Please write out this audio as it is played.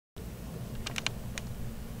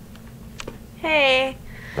Hey!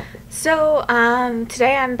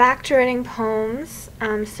 Today I'm back to writing poems.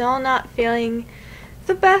 I'm still not feeling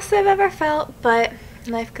the best I've ever felt, but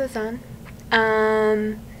life goes on.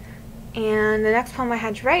 And the next poem I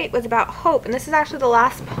had to write was about hope, and this is actually the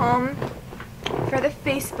last poem for the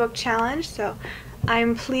Facebook challenge, so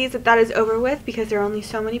I'm pleased that that is over with because there are only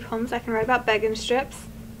so many poems I can write about begging strips.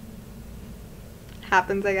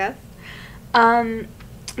 Happens, I guess.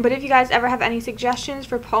 But if you guys ever have any suggestions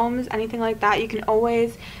for poems, anything like that, you can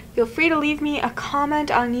always feel free to leave me a comment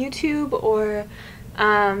on YouTube or,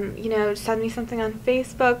 send me something on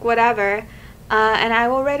Facebook, whatever, and I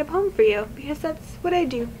will write a poem for you because that's what I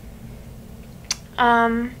do.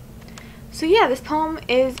 So yeah, this poem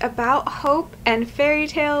is about hope and fairy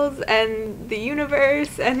tales and the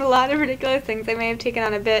universe and a lot of ridiculous things. I may have taken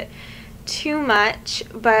on a bit too much,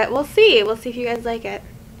 but we'll see. We'll see if you guys like it.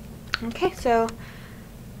 Okay, so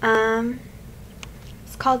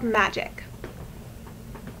it's called Magic.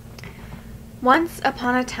 Once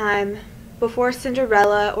upon a time, before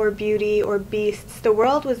Cinderella or Beauty or Beasts, the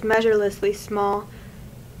world was measurelessly small,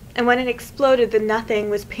 and when it exploded, the nothing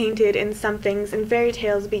was painted in somethings, and fairy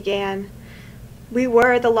tales began. We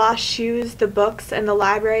were the lost shoes, the books, and the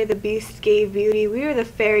library the beasts gave beauty. We were the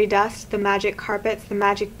fairy dust, the magic carpets, the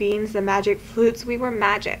magic beans, the magic flutes. We were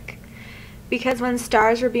magic. Because when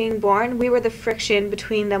stars were being born, we were the friction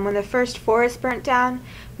between them. When the first forest burnt down,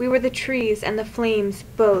 we were the trees and the flames,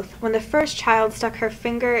 both. When the first child stuck her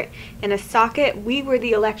finger in a socket, we were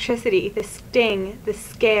the electricity, the sting, the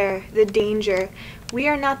scare, the danger. We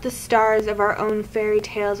are not the stars of our own fairy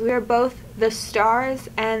tales. We are both the stars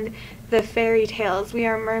and the fairy tales. We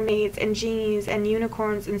are mermaids and genies and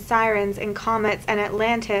unicorns and sirens and comets and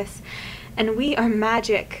Atlantis. And we are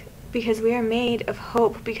magic. Because we are made of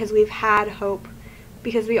hope, because we've had hope,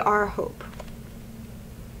 because we are hope.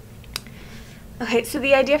 Okay, so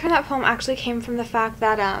the idea for that poem actually came from the fact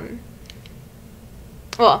that,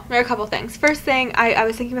 well, there are a couple things. First thing, I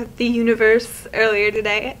was thinking about the universe earlier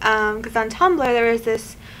today, because on Tumblr there was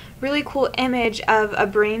this really cool image of a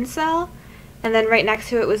brain cell, and then right next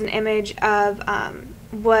to it was an image of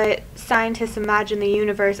what scientists imagine the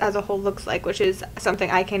universe as a whole looks like, which is something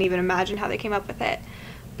I can't even imagine how they came up with it.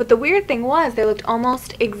 But the weird thing was they looked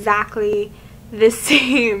almost exactly the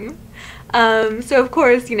same. So of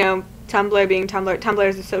course, Tumblr being Tumblr. Tumblr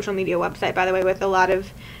is a social media website, by the way, with a lot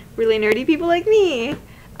of really nerdy people like me.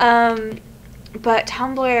 But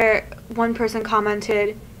Tumblr, one person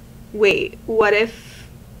commented, wait, what if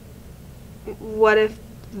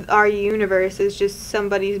our universe is just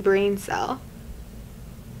somebody's brain cell?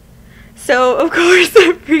 So of course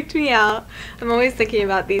that freaked me out. I'm always thinking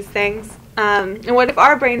about these things. And what if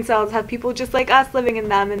our brain cells have people just like us living in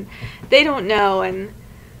them and they don't know, and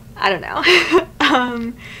I don't know.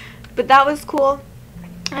 But that was cool,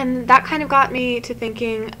 and that kind of got me to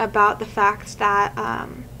thinking about the fact that,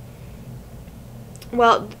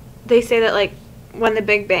 well, they say that like when the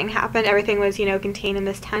Big Bang happened, everything was, contained in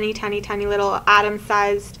this tiny, tiny, tiny little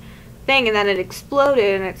atom-sized thing, and then it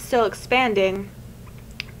exploded and it's still expanding,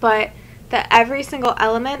 but that every single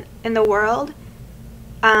element in the world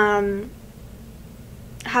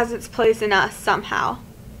has its place in us somehow.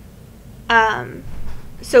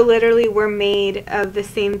 So literally we're made of the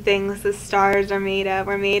same things the stars are made of.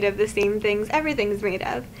 We're made of the same things everything's made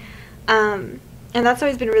of. And that's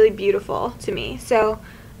always been really beautiful to me. So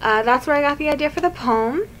that's where I got the idea for the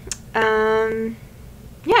poem.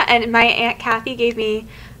 Yeah, and my Aunt Kathy gave me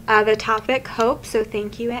the topic, hope. So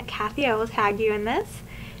thank you, Aunt Kathy. I will tag you in this.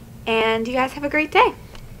 And you guys have a great day.